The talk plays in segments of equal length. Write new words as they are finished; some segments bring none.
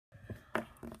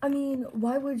I mean,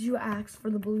 why would you ask for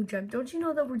the blue gem? Don't you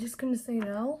know that we're just gonna say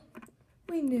no?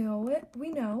 We know it. We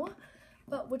know.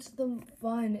 But what's the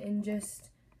fun in just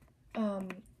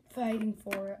fighting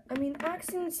for it? I mean,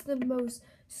 asking is the most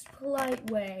polite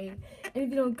way. And if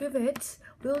you don't give it,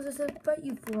 we'll just fight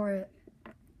you for it.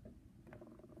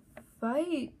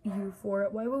 Fight you for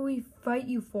it? Why would we fight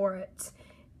you for it?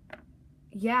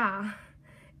 Yeah.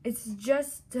 It's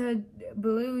just a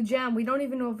blue gem. We don't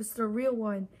even know if it's the real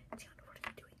one. Tiana, what are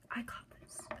you doing? I got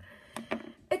this.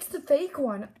 It's the fake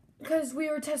one. Because we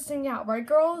were testing out, right,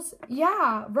 girls?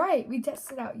 Yeah, right. We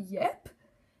tested out. Yep.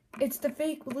 It's the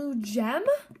fake blue gem?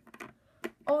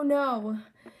 Oh, no.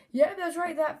 Yeah, that's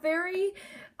right. That fairy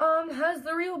has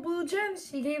the real blue gem.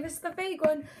 She gave us the fake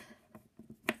one.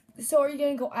 So are you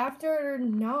going to go after it or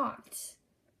not?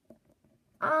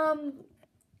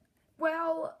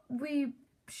 Well, we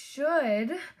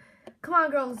should. Come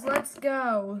on, girls. Let's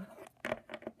go.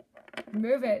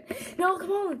 Move it. No,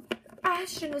 come on.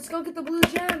 Ashton, let's go get the blue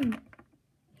gem.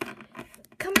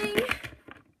 Coming.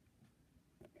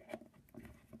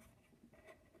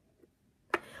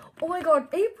 Oh my god,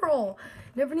 April.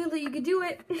 Never knew that you could do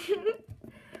it.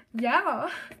 Yeah.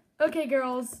 Okay,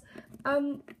 girls.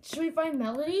 Should we find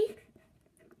Melody?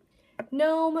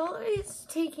 No, Melody's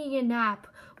taking a nap.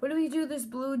 What do we do with this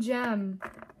blue gem?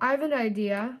 I have an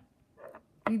idea.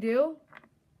 You do?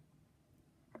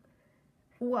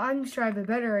 Well, I'm sure I have a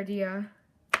better idea.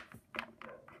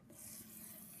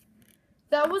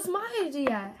 That was my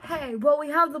idea. Hey, well, we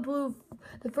have the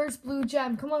first blue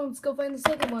gem. Come on, let's go find the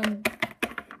second one.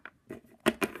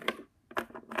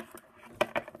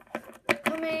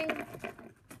 Coming.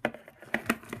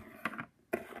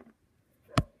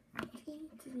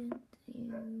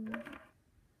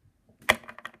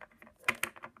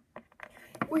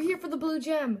 We're here for the blue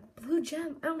gem. Blue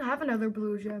gem? I don't have another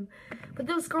blue gem. But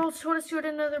those girls told us you had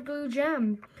another blue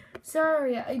gem.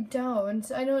 Sorry, I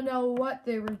don't. I don't know what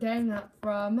they were getting that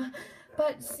from.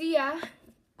 But see ya.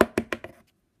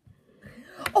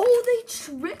 Oh, they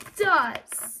tricked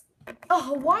us.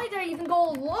 Oh, why did I even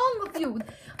go along with you?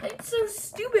 I'm so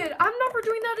stupid. I'm never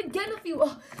doing that again with you.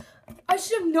 Oh, I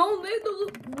should have known they had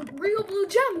the real blue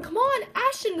gem. Come on,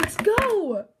 Ashton, let's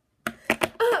go.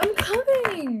 I'm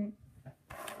coming.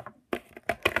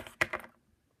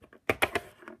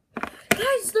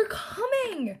 Guys, they're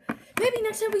coming. Maybe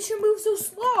next time we should move so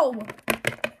slow.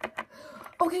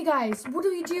 Okay, guys, what do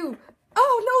we do?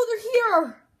 Oh, no, they're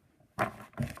here.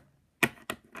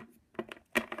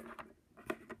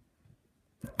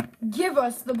 Give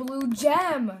us the blue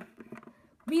gem.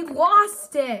 We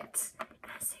lost it.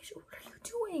 Anastasia, what are you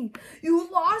doing? You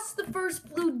lost the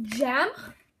first blue gem?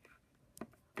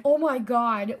 Oh, my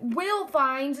God. We'll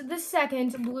find the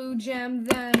second blue gem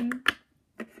then.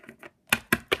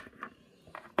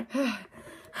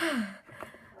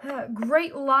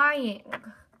 Great lying.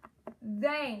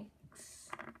 Thanks.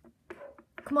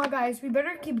 Come on, guys. We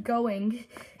better keep going.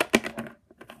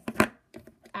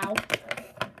 Ow.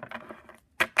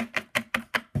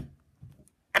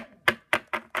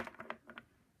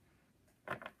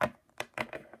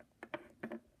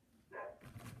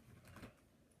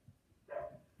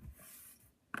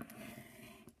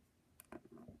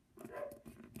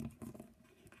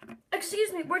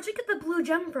 Excuse me, where'd you get the blue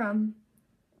gem from?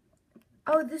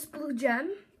 Oh, this blue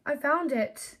gem? I found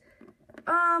it.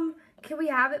 Can we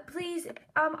have it, please?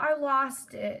 I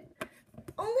lost it.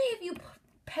 Only if you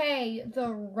pay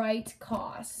the right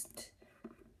cost.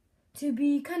 To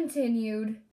be continued.